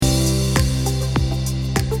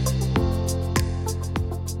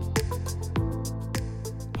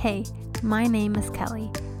Hey, my name is Kelly,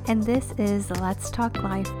 and this is the Let's Talk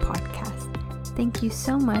Life podcast. Thank you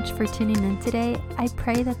so much for tuning in today. I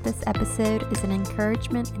pray that this episode is an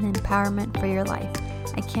encouragement and empowerment for your life.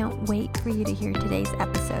 I can't wait for you to hear today's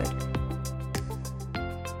episode.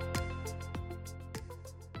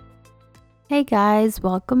 Hey guys,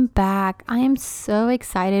 welcome back. I am so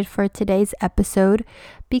excited for today's episode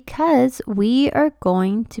because we are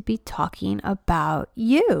going to be talking about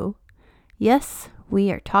you. Yes, we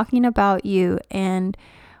are talking about you, and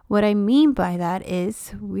what I mean by that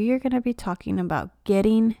is we are going to be talking about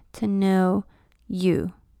getting to know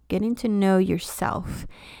you, getting to know yourself.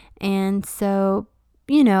 And so,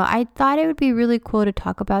 I thought it would be really cool to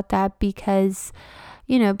talk about that because,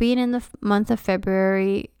 being in the month of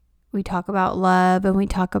February, we talk about love and we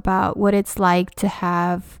talk about what it's like to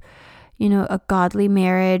have, a godly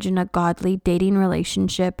marriage and a godly dating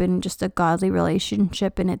relationship and just a godly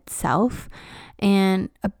relationship in itself. And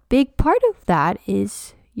a big part of that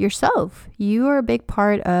is yourself. You are a big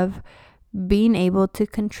part of being able to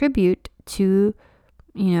contribute to,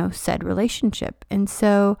 said relationship. And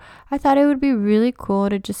so I thought it would be really cool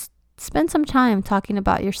to just spend some time talking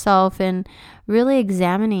about yourself and really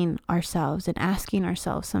examining ourselves and asking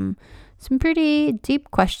ourselves some pretty deep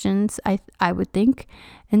questions, I would think.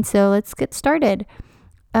 And so let's get started.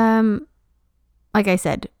 Like I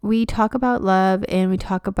said, we talk about love and we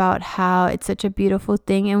talk about how it's such a beautiful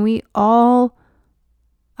thing, and we all,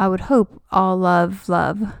 I would hope, all love.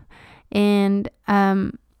 And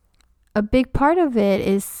a big part of it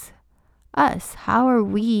is us. How are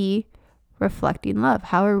we reflecting love?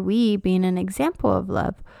 How are we being an example of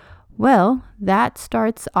love? Well, that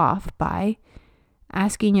starts off by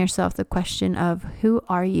asking yourself the question of, who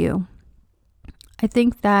are you? I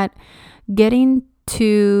think that getting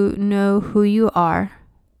to know who you are,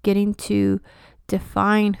 getting to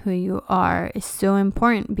define who you are is so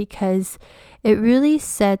important because it really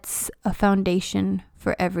sets a foundation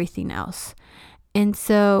for everything else. And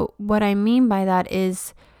so what I mean by that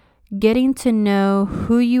is getting to know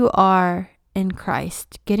who you are in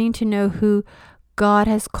Christ, getting to know who God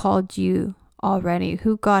has called you already,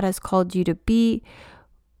 who God has called you to be,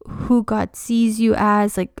 who God sees you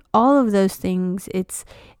as, like all of those things. It's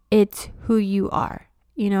who you are,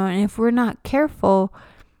 and if we're not careful,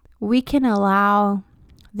 we can allow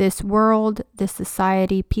this world, this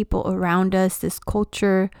society, people around us, this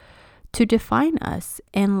culture to define us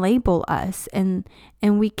and label us, and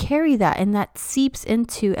we carry that, and that seeps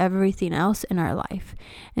into everything else in our life.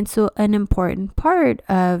 And so an important part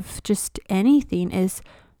of just anything is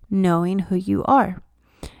knowing who you are.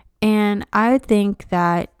 And I think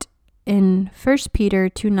that in 1 Peter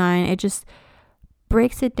 2:9, it just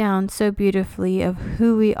breaks it down so beautifully of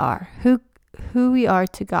who we are, who we are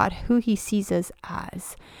to God, who He sees us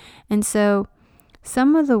as. And so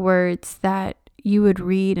some of the words that you would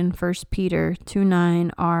read in 1 Peter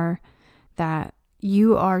 2:9 are that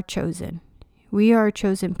you are chosen. We are a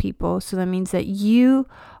chosen people. So that means that you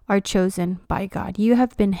are chosen by God. You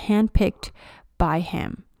have been handpicked by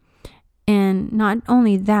Him. And not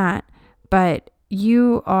only that, but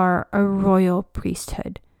you are a royal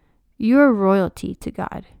priesthood. You are royalty to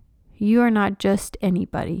God. You are not just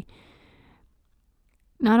anybody.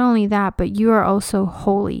 Not only that, but you are also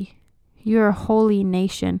holy. You're a holy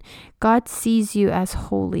nation. God sees you as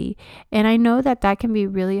holy. And I know that can be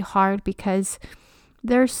really hard because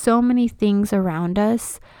there's so many things around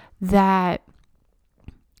us that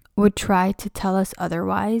would try to tell us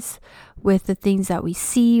otherwise, with the things that we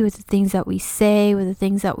see, with the things that we say, with the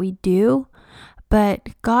things that we do. But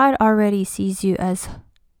God already sees you as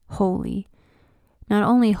holy. Not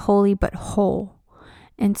only holy, but whole.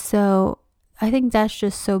 And so I think that's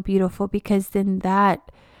just so beautiful, because then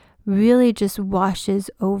that really just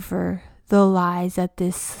washes over the lies that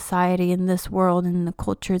this society and this world and the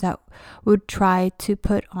culture that would try to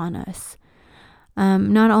put on us.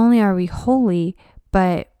 Not only are we holy,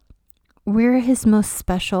 but we're His most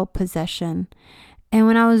special possession. And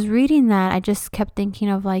when I was reading that, I just kept thinking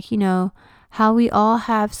of how we all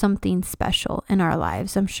have something special in our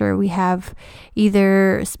lives. I'm sure we have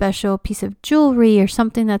either a special piece of jewelry or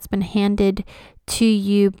something that's been handed to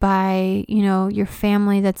you by, your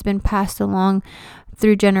family, that's been passed along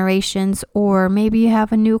through generations, or maybe you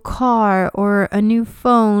have a new car or a new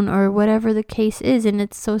phone or whatever the case is, and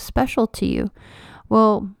it's so special to you.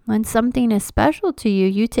 Well, when something is special to you,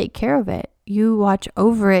 you take care of it. You watch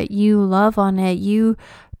over it. You love on it. You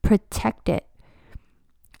protect it.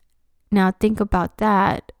 Now think about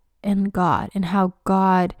that and God, and how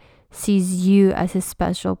God sees you as his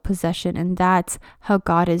special possession, and that's how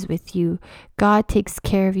God is with you. God takes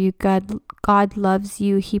care of you. God loves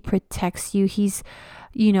you. He protects you. He's,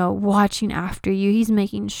 watching after you. He's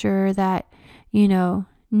making sure that,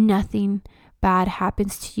 nothing bad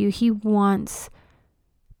happens to you. He wants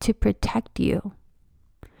to protect you.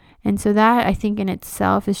 And so that, I think, in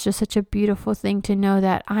itself is just such a beautiful thing to know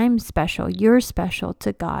that I'm special. You're special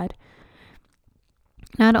to God.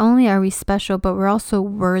 Not only are we special, but we're also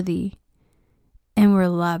worthy and we're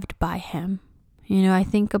loved by him. I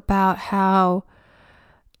think about how,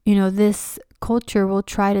 this culture will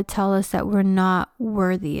try to tell us that we're not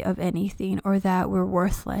worthy of anything, or that we're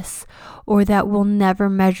worthless, or that we'll never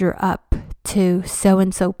measure up to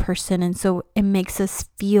so-and-so person. And so it makes us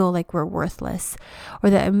feel like we're worthless, or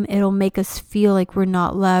that it'll make us feel like we're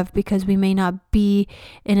not loved because we may not be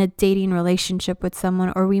in a dating relationship with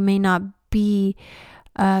someone, or we may not be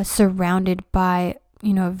surrounded by,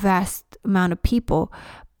 a vast amount of people.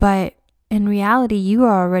 But in reality, you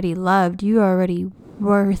are already loved. You are already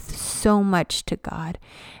worth so much to God.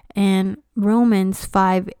 And Romans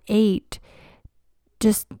 5:8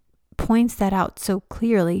 just points that out so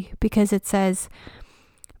clearly, because it says,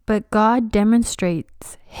 "But God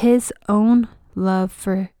demonstrates his own love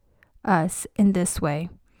for us in this way.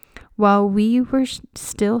 While we were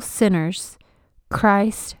still sinners,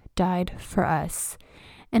 Christ died for us."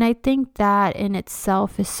 And I think that in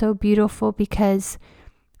itself is so beautiful, because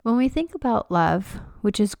when we think about love,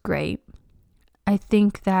 which is great, I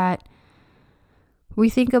think that we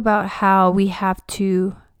think about how we have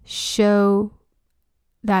to show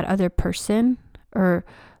that other person or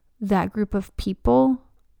that group of people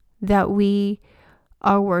that we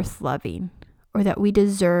are worth loving, or that we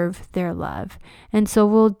deserve their love. And so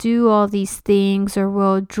we'll do all these things, or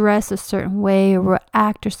we'll dress a certain way, or we'll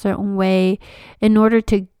act a certain way in order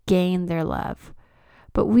to gain their love.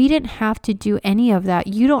 But we didn't have to do any of that.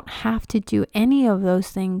 You don't have to do any of those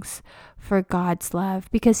things for God's love,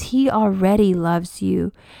 because he already loves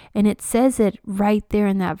you. And it says it right there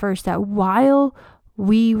in that verse, that while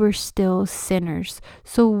we were still sinners,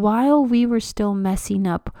 so while we were still messing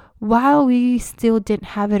up, while we still didn't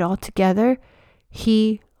have it all together,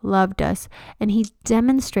 he loved us. And he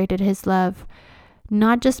demonstrated his love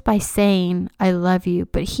not just by saying, "I love you,"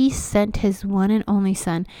 but he sent his one and only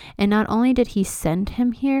son. And not only did he send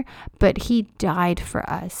him here, but he died for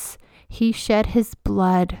us. He shed his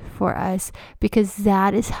blood for us, because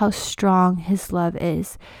that is how strong his love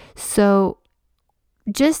is. So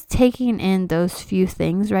just taking in those few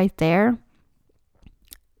things right there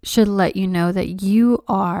should let you know that you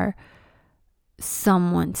are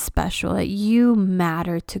someone special, that you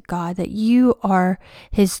matter to God, that you are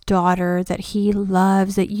his daughter, that he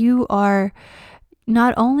loves, that you are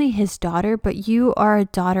not only his daughter, but you are a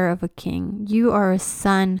daughter of a king. You are a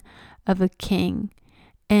son of a king.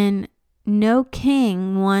 And no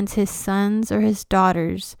king wants his sons or his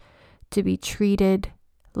daughters to be treated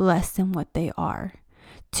less than what they are,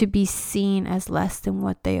 to be seen as less than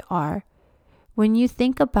what they are. When you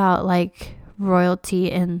think about like royalty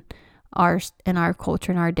in our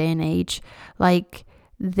culture, in our day and age, like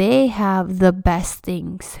they have the best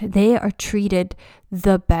things. They are treated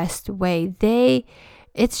the best way.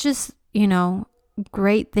 It's just,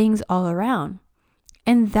 great things all around.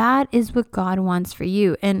 And that is what God wants for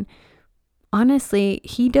you. And honestly,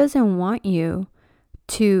 he doesn't want you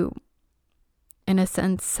to, in a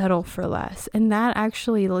sense, settle for less. And that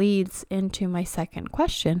actually leads into my second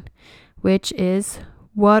question, which is,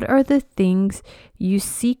 what are the things you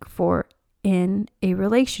seek for in a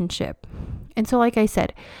relationship? And so, like I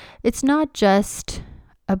said, it's not just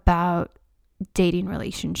about dating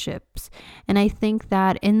relationships. And I think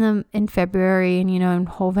that in February and, in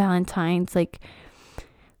whole Valentine's, like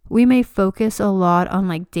we may focus a lot on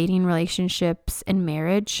like dating relationships and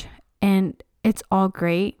marriage, and it's all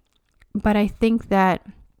great. But I think that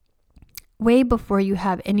way before you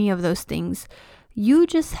have any of those things, you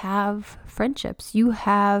just have friendships. You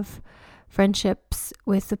have friendships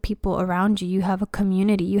with the people around you. You have a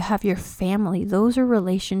community. You have your family. Those are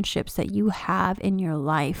relationships that you have in your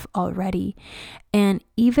life already. And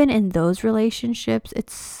even in those relationships,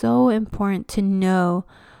 it's so important to know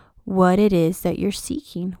what it is that you're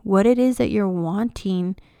seeking, what it is that you're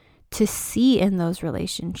wanting to see in those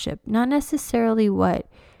relationships. Not necessarily what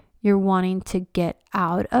you're wanting to get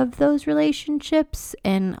out of those relationships,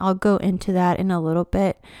 and I'll go into that in a little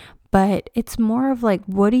bit, but it's more of like,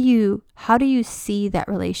 how do you see that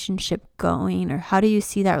relationship going, or how do you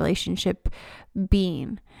see that relationship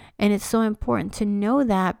being? And it's so important to know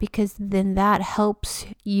that, because then that helps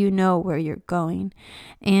you know where you're going.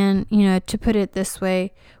 And, to put it this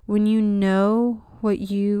way, when you know what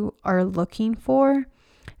you are looking for,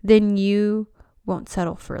 then you won't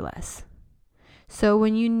settle for less. So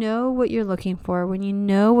when you know what you're looking for, when you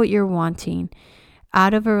know what you're wanting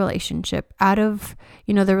out of a relationship, out of,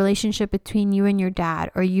 the relationship between you and your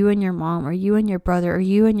dad, or you and your mom, or you and your brother, or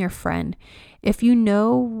you and your friend, if you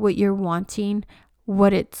know what you're wanting,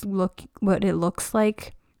 what it looks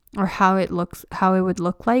like, or how it would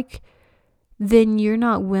look like, then you're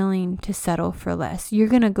not willing to settle for less. You're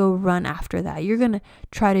going to go run after that. You're going to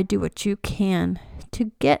try to do what you can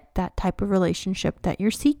to get that type of relationship that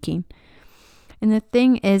you're seeking. And the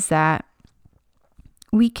thing is that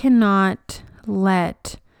we cannot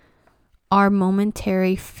let our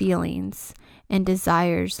momentary feelings and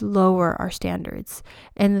desires lower our standards.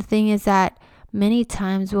 And the thing is that many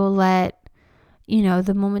times we'll let,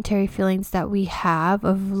 the momentary feelings that we have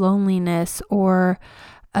of loneliness or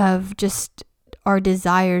of just our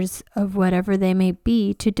desires of whatever they may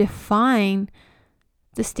be to define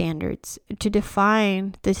the standards, to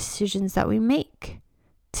define the decisions that we make,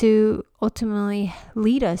 to ultimately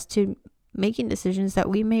lead us to making decisions that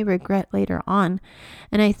we may regret later on.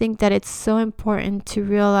 And I think that it's so important to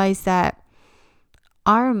realize that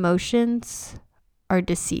our emotions are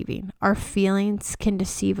deceiving. Our feelings can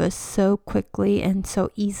deceive us so quickly and so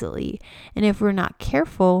easily. And if we're not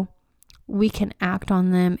careful, we can act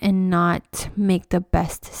on them and not make the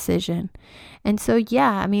best decision. And so,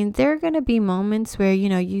 there are going to be moments where,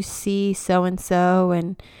 you see so-and-so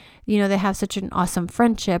and, they have such an awesome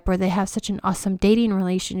friendship, or they have such an awesome dating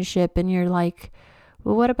relationship. And you're like,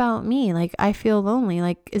 well, what about me? Like, I feel lonely.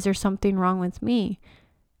 Like, is there something wrong with me?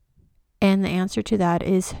 And the answer to that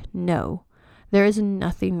is no. There is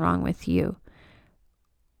nothing wrong with you.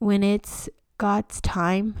 When it's God's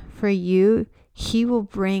time for you, He will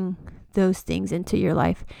bring those things into your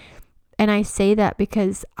life. And I say that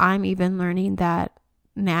because I'm even learning that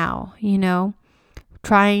now,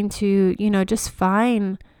 trying to, just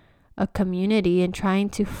find a community and trying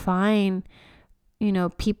to find,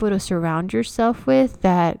 people to surround yourself with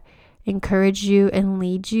that encourage you and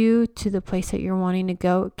lead you to the place that you're wanting to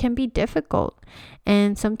go. It can be difficult.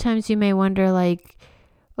 And sometimes you may wonder, like,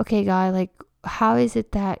 okay, God, like, how is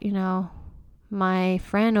it that, my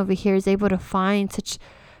friend over here is able to find such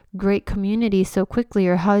great community so quickly?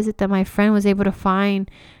 Or how is it that my friend was able to find,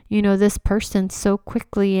 this person so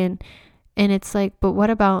quickly? And it's like, but what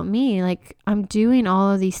about me? Like, I'm doing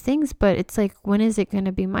all of these things, but it's like, when is it going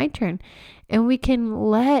to be my turn? And we can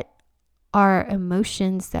let our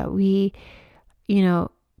emotions that we,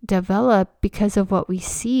 develop because of what we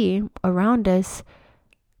see around us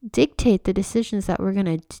dictate the decisions that we're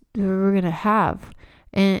going to have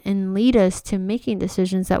and lead us to making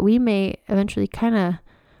decisions that we may eventually kind of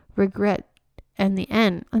regret in the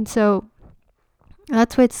end. And so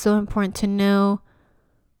that's why it's so important to know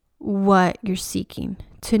what you're seeking,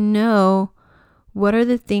 to know what are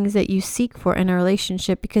the things that you seek for in a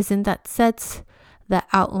relationship, because then that sets the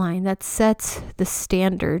outline, that sets the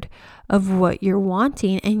standard of what you're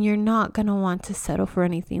wanting, and you're not going to want to settle for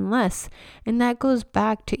anything less. And that goes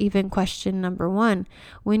back to even question number 1.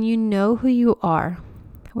 When you know who you are,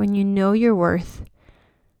 when you know your worth,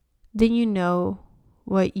 then you know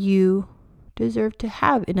what you deserve to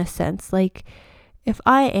have, in a sense. Like, if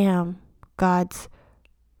I am God's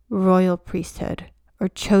royal priesthood or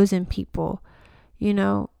chosen people,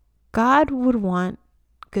 God would want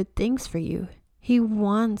good things for you. He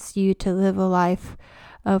wants you to live a life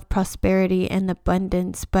of prosperity and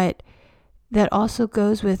abundance, but that also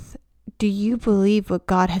goes with, do you believe what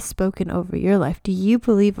God has spoken over your life? Do you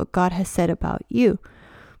believe what God has said about you?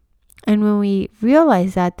 And when we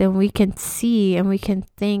realize that, then we can see and we can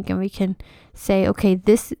think and we can say, okay,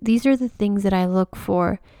 these are the things that I look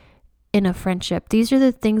for in a friendship. These are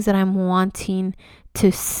the things that I'm wanting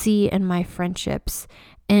to see in my friendships.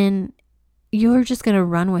 And you're just going to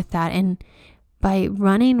run with that. And by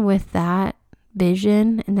running with that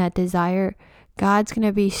vision and that desire, God's going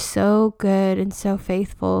to be so good and so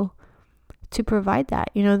faithful to provide that.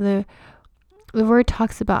 The word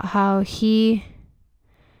talks about how He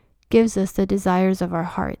gives us the desires of our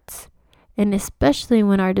hearts. And especially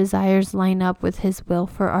when our desires line up with His will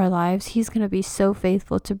for our lives, He's going to be so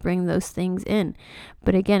faithful to bring those things in.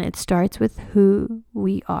 But again, it starts with who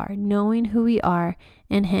we are, knowing who we are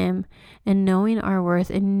in Him, and knowing our worth,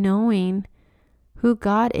 and knowing who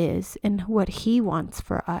God is and what He wants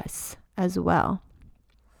for us as well.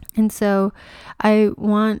 And so I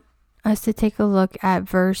want us to take a look at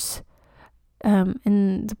verse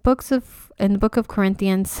in the book of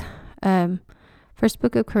Corinthians, First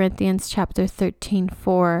book of Corinthians, chapter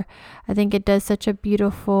 13:4. I think it does such a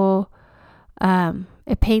beautiful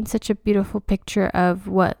it paints such a beautiful picture of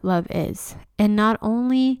what love is. And not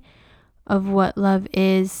only of what love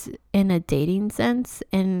is in a dating sense,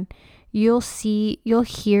 and you'll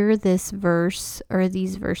hear this verse or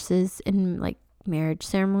these verses in like marriage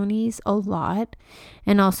ceremonies a lot,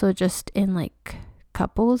 and also just in like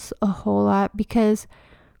couples a whole lot, because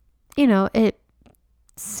it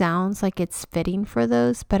sounds like it's fitting for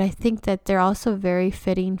those, but I think that they're also very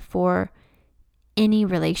fitting for any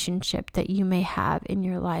relationship that you may have in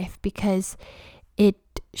your life, because it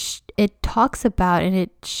talks about and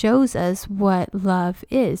it shows us what love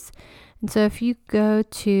is. And so if you go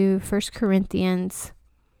to 1 Corinthians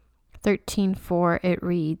 13:4, it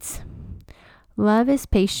reads, "Love is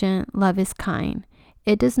patient, love is kind.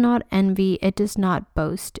 It does not envy, it does not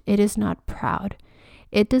boast, it is not proud.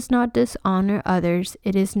 It does not dishonor others,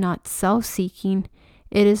 it is not self-seeking,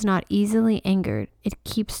 it is not easily angered, it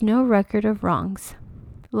keeps no record of wrongs.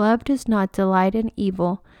 Love does not delight in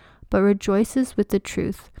evil, but rejoices with the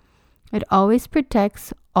truth. It always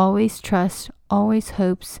protects, always trusts, always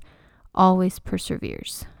hopes, always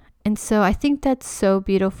perseveres." And so I think that's so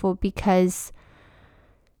beautiful, because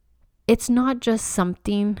it's not just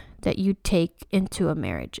something that you take into a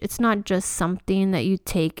marriage. It's not just something that you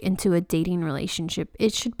take into a dating relationship.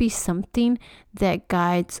 It should be something that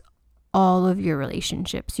guides all of your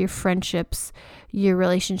relationships, your friendships, your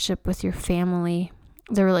relationship with your family,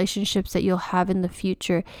 the relationships that you'll have in the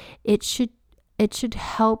future. It should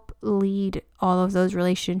help lead all of those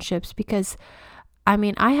relationships, because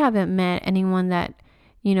I haven't met anyone that,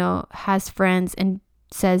 has friends and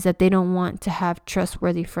says that they don't want to have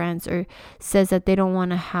trustworthy friends, or says that they don't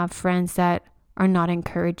want to have friends that are not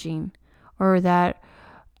encouraging, or that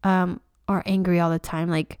are angry all the time.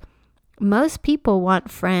 Like, most people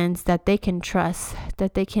want friends that they can trust,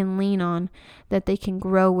 that they can lean on, that they can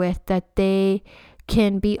grow with, that they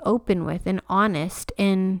can be open with and honest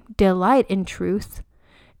and delight in truth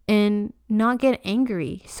and not get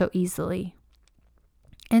angry so easily.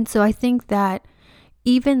 And so I think that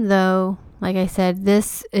even though, like I said,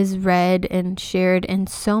 this is read and shared in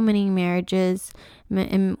so many marriages,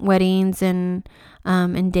 in weddings, and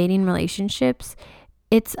in dating relationships,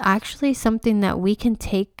 it's actually something that we can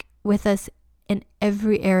take with us in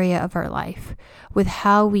every area of our life, with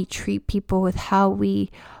how we treat people, with how we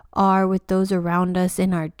are with those around us,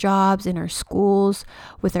 in our jobs, in our schools,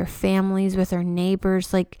 with our families, with our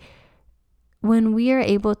neighbors. Like, when we are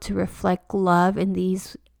able to reflect love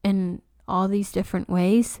in all these different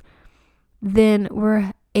ways, then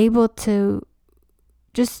we're able to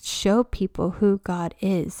just show people who God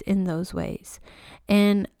is in those ways.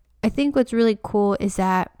 And I think what's really cool is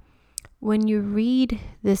that when you read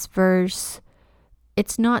this verse,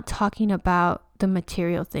 it's not talking about the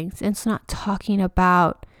material things. It's not talking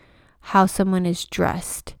about how someone is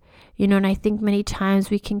dressed. And I think many times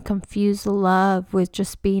we can confuse love with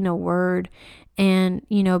just being a word, and,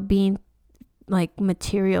 being like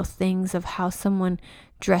material things of how someone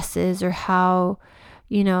dresses, or how,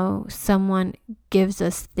 someone gives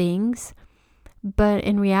us things. But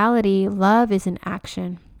in reality, love is an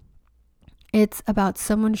action. It's about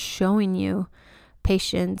someone showing you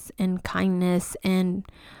patience and kindness, and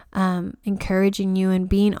encouraging you, and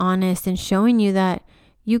being honest, and showing you that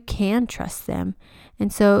you can trust them.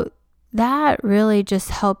 And so that really just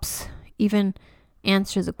helps even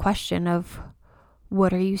answer the question of,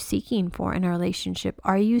 what are you seeking for in a relationship?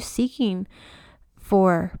 Are you seeking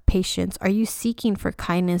for patience? Are you seeking for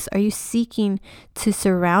kindness? Are you seeking to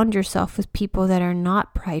surround yourself with people that are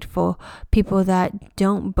not prideful, people that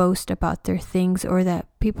don't boast about their things, or that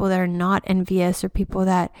people that are not envious, or people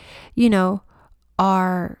that,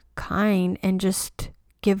 are kind and just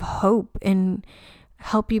give hope and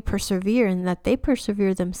help you persevere, and that they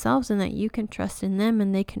persevere themselves, and that you can trust in them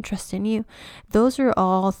and they can trust in you? Those are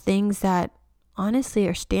all things that honestly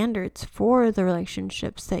are standards for the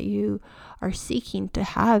relationships that you are seeking to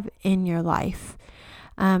have in your life.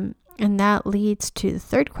 And that leads to the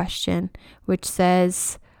third question, which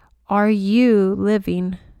says, are you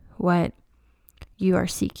living what you are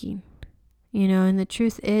seeking? And the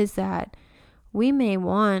truth is that we may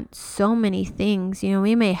want so many things.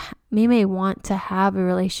 We may want to have a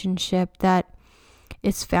relationship that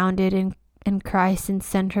is founded in Christ and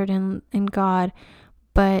centered in God,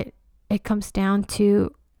 but it comes down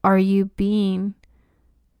to, are you being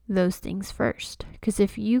those things first? Because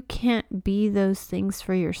if you can't be those things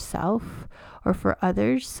for yourself or for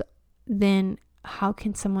others, then how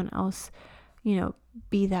can someone else,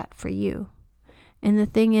 be that for you? And the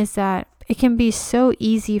thing is that it can be so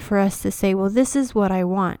easy for us to say, well, this is what I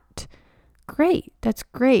want. Great. That's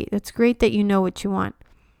great. That's great that you know what you want.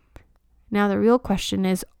 Now, the real question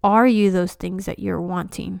is, are you those things that you're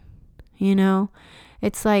wanting? You know,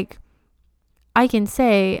 it's like, I can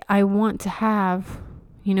say I want to have,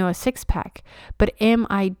 a 6-pack, but am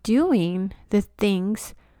I doing the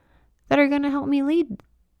things that are going to help me lead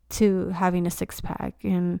to having a 6-pack,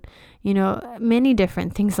 and, many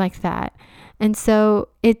different things like that. And so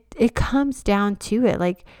it comes down to it.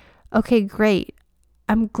 Like, okay, great.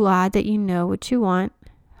 I'm glad that you know what you want.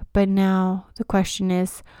 But now the question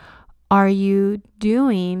is, are you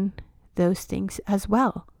doing those things as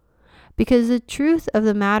well? Because the truth of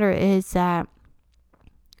the matter is that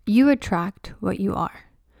you attract what you are.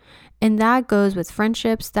 And that goes with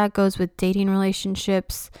friendships, that goes with dating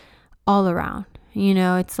relationships, all around.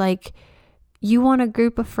 It's like, you want a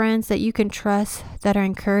group of friends that you can trust, that are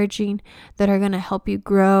encouraging, that are going to help you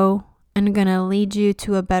grow and going to lead you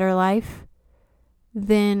to a better life,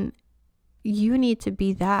 then you need to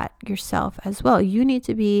be that yourself as well. You need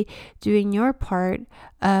to be doing your part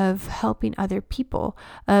of helping other people,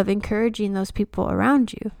 of encouraging those people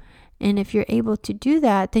around you. And if you're able to do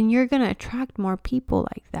that, then you're going to attract more people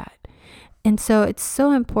like that. And so it's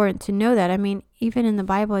so important to know that. I mean, even in the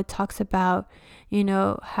Bible, it talks about,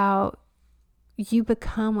 how you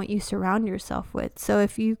become what you surround yourself with. So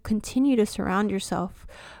if you continue to surround yourself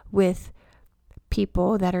with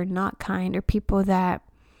people that are not kind, or people that,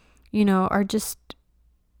 are just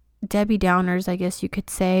Debbie Downers, I guess you could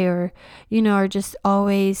say, or, are just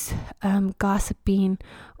always gossiping,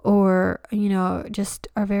 or, just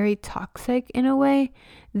are very toxic in a way,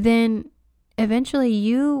 then eventually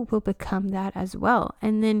you will become that as well.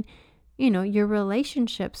 And then, your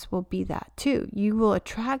relationships will be that too. You will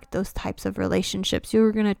attract those types of relationships.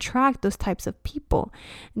 You're going to attract those types of people.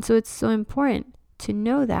 And so it's so important to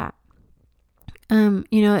know that.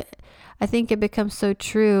 I think it becomes so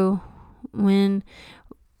true when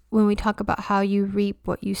we talk about how you reap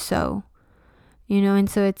what you sow, and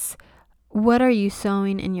so it's, what are you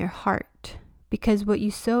sowing in your heart? Because what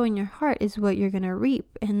you sow in your heart is what you're going to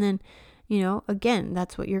reap. And then, again,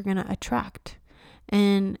 that's what you're going to attract.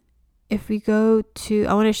 And if we go to,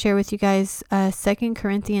 I want to share with you guys 2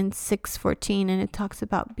 Corinthians 6:14, and it talks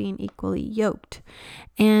about being equally yoked.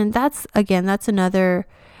 And that's another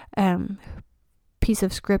piece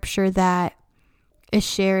of scripture that is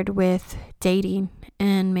shared with dating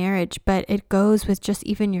and marriage, but it goes with just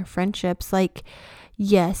even your friendships. Like,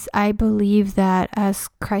 yes, I believe that as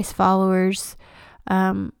Christ followers,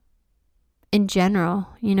 in general,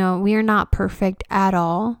 we are not perfect at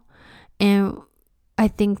all. And I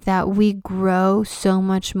think that we grow so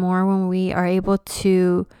much more when we are able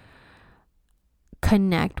to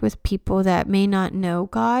connect with people that may not know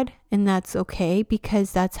God, and that's okay,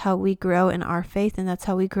 because that's how we grow in our faith, and that's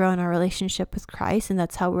how we grow in our relationship with Christ, and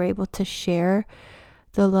that's how we're able to share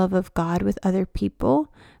the love of God with other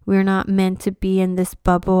people. We're not meant to be in this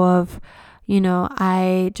bubble of,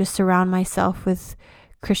 I just surround myself with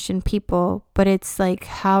Christian people, but it's like,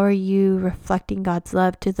 how are you reflecting God's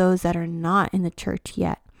love to those that are not in the church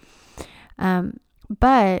yet?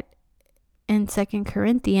 But in 2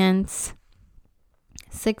 Corinthians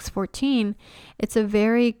 6:14, it's a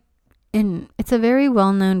very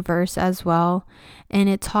well-known verse as well, and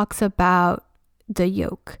it talks about the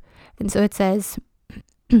yoke. And so it says,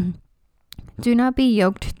 do not be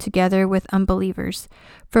yoked together with unbelievers,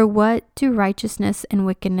 for what do righteousness and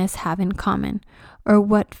wickedness have in common? Or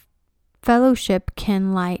what fellowship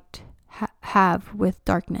can light have with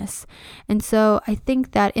darkness? And so I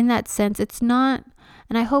think that in that sense, it's not,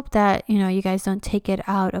 and I hope that, you guys don't take it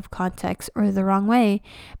out of context or the wrong way,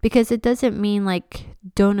 because it doesn't mean like,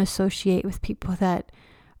 don't associate with people that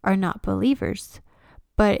are not believers.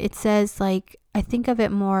 But it says, like, I think of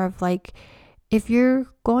it more of like, if you're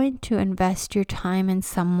going to invest your time in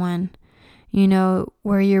someone,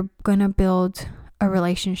 where you're going to build a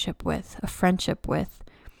relationship with, a friendship with,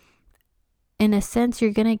 in a sense,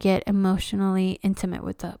 you're going to get emotionally intimate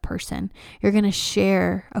with that person. You're going to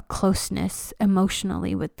share a closeness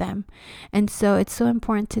emotionally with them. And so it's so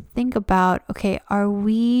important to think about, okay, are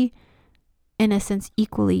we, in a sense,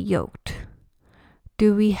 equally yoked?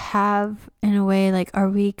 Do we have, in a way, like, are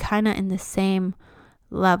we kind of in the same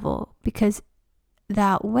level? Because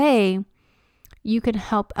that way you can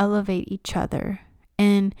help elevate each other,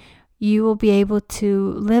 and you will be able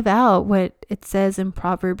to live out what it says in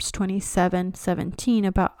Proverbs 27:17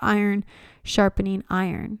 about iron sharpening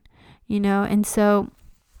iron, and so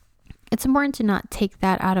it's important to not take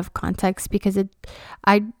that out of context, because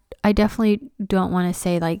I definitely don't want to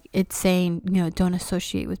say like it's saying, don't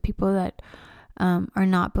associate with people that are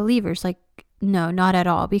not believers. Like, no, not at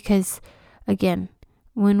all. Because again,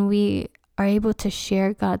 when we are able to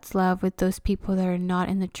share God's love with those people that are not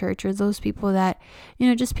in the church, or those people that,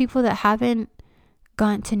 just people that haven't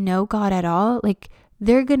gotten to know God at all. Like,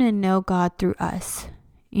 they're going to know God through us,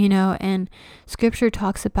 and scripture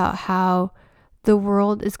talks about how the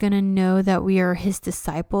world is going to know that we are his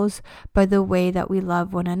disciples by the way that we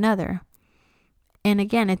love one another. And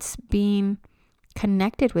again, it's being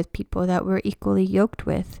connected with people that we're equally yoked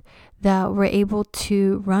with, that we're able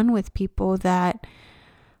to run with people that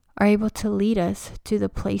are able to lead us to the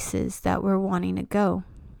places that we're wanting to go.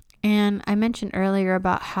 And I mentioned earlier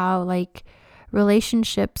about how like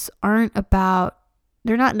relationships they're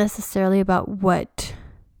not necessarily about what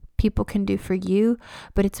people can do for you,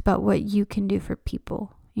 but it's about what you can do for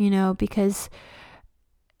people, because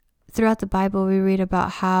throughout the Bible, we read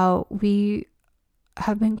about how we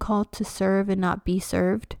have been called to serve and not be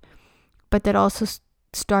served, but that also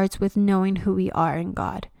starts with knowing who we are in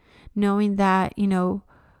God, knowing that,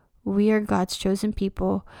 we are God's chosen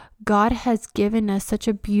people. God has given us such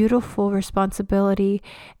a beautiful responsibility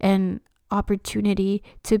and opportunity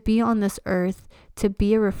to be on this earth, to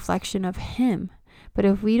be a reflection of him. But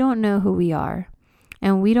if we don't know who we are,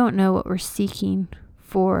 and we don't know what we're seeking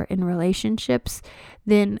for in relationships,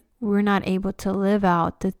 then we're not able to live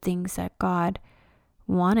out the things that God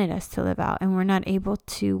wanted us to live out, and we're not able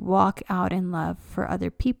to walk out in love for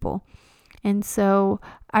other people. And so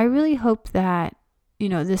I really hope that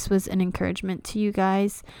this was an encouragement to you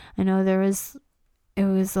guys. I know it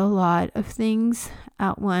was a lot of things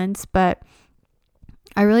at once, but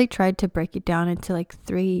I really tried to break it down into like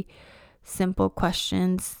 3 simple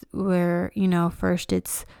questions where, first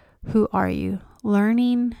it's, who are you?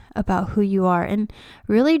 Learning about who you are, and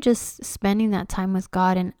really just spending that time with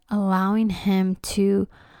God and allowing him to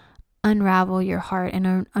unravel your heart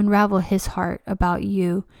and unravel his heart about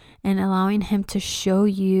you, and allowing him to show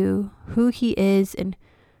you who he is and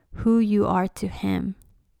who you are to him.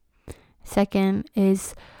 Second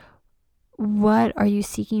is, what are you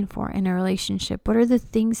seeking for in a relationship? What are the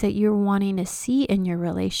things that you're wanting to see in your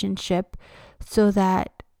relationship, so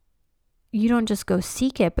that you don't just go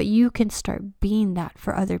seek it, but you can start being that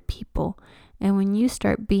for other people. And when you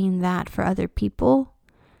start being that for other people,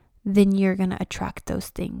 then you're going to attract those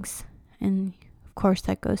things. And of course,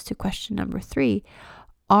 that goes to question number 3.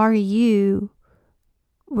 Are you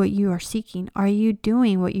what you are seeking? Are you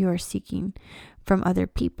doing what you are seeking from other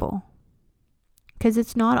people? Because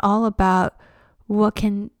it's not all about what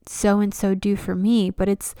can so-and-so do for me, but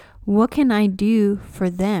it's what can I do for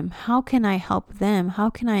them? How can I help them? How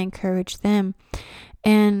can I encourage them?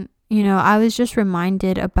 And, I was just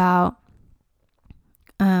reminded about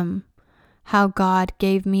how God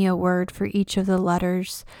gave me a word for each of the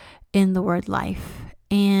letters in the word life.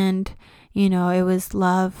 And, it was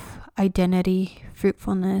love, identity,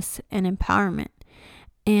 fruitfulness, and empowerment.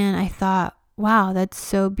 And I thought, wow, that's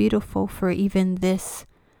so beautiful for even this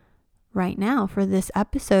right now, for this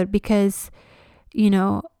episode, because,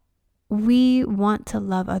 we want to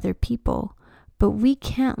love other people, but we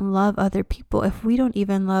can't love other people if we don't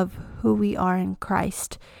even love who we are in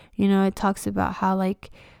Christ. It talks about how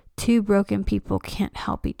like 2 broken people can't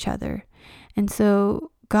help each other. And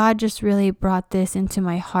so God just really brought this into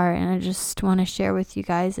my heart, and I just want to share with you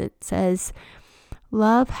guys. It says,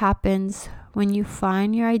 love happens when you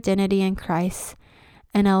find your identity in Christ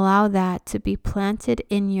and allow that to be planted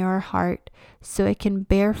in your heart so it can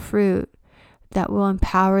bear fruit that will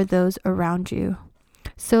empower those around you.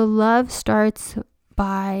 So love starts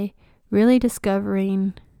by really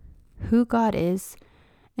discovering who God is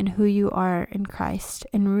and who you are in Christ,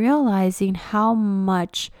 and realizing how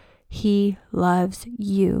much he loves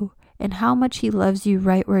you and how much he loves you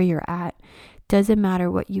right where you're at. Doesn't matter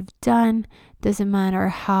what you've done, doesn't matter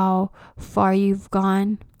how far you've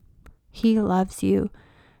gone, he loves you.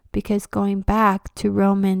 Because going back to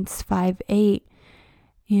Romans 5:8,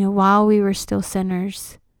 while we were still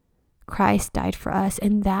sinners, Christ died for us,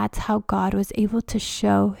 and that's how God was able to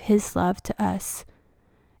show his love to us.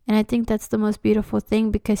 And I think that's the most beautiful thing,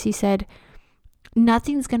 because he said,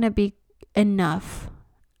 nothing's going to be enough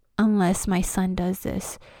unless my son does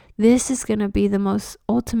this. This is going to be the most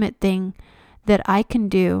ultimate thing that I can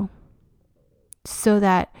do so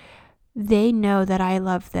that they know that I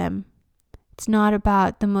love them. It's not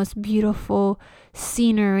about the most beautiful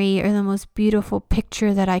scenery or the most beautiful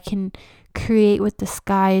picture that I can create with the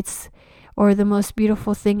sky, or the most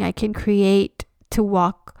beautiful thing I can create to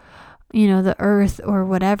walk, the earth or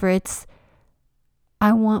whatever.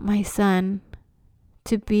 I want my son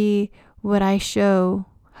to be what I show,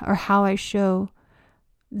 or how I show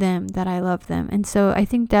them that I love them. And so I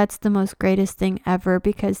think that's the most greatest thing ever,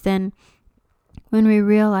 because then when we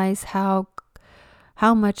realize how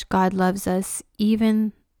how much God loves us,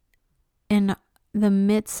 even in the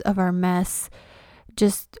midst of our mess,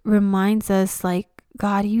 just reminds us like,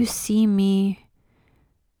 God, you see me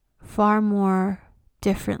far more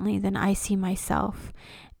differently than I see myself.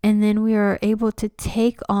 And then we are able to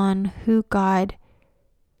take on who God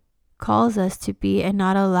calls us to be and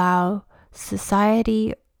not allow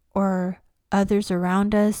society or others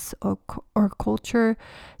around us or culture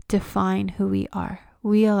define who we are.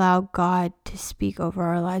 We allow God to speak over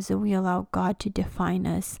our lives, and we allow God to define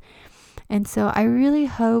us. And so I really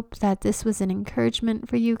hope that this was an encouragement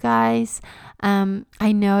for you guys.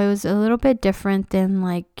 I know it was a little bit different than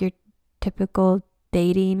like your typical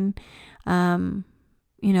dating,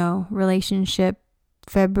 relationship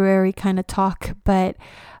February kind of talk, but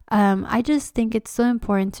I just think it's so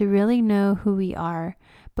important to really know who we are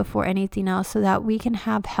before anything else, so that we can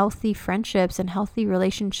have healthy friendships and healthy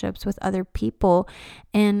relationships with other people,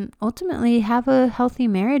 and ultimately have a healthy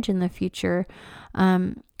marriage in the future.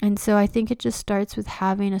 And so I think it just starts with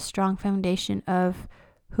having a strong foundation of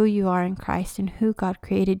who you are in Christ and who God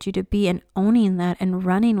created you to be, and owning that and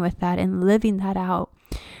running with that and living that out.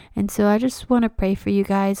 And so I just want to pray for you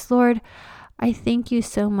guys. Lord, I thank you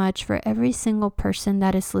so much for every single person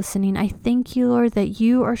that is listening. I thank you, Lord, that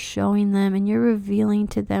you are showing them and you're revealing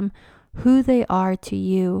to them who they are to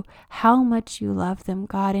you, how much you love them,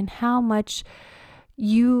 God, and how much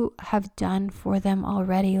you have done for them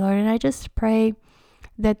already, Lord. And I just pray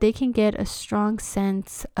that they can get a strong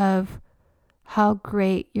sense of how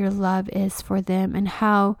great your love is for them and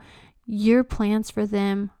how your plans for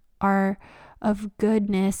them are of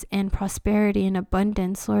goodness and prosperity and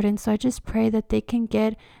abundance, Lord. And so I just pray that they can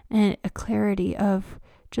get a clarity of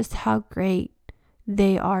just how great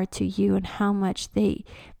they are to you and how much they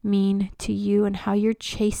mean to you, and how you're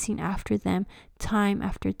chasing after them time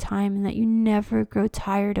after time, and that you never grow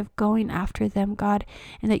tired of going after them, God,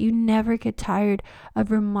 and that you never get tired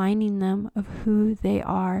of reminding them of who they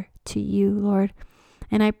are to you, Lord.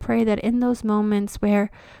 And I pray that in those moments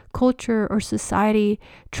where culture or society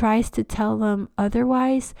tries to tell them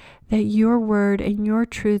otherwise, that your word and your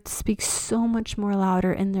truth speaks so much more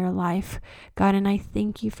louder in their life, God. And I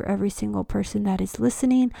thank you for every single person that is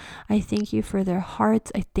listening. I thank you for their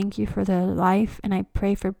hearts. I thank you for their life. And I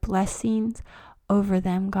pray for blessings over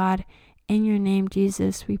them, God. In your name,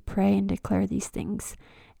 Jesus, we pray and declare these things.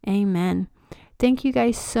 Amen. Thank you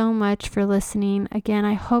guys so much for listening. Again,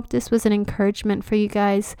 I hope this was an encouragement for you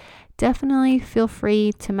guys. Definitely feel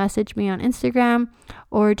free to message me on Instagram,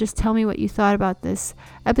 or just tell me what you thought about this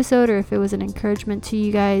episode, or if it was an encouragement to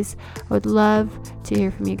you guys. I would love to hear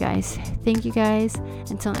from you guys. Thank you guys.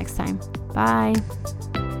 Until next time. Bye.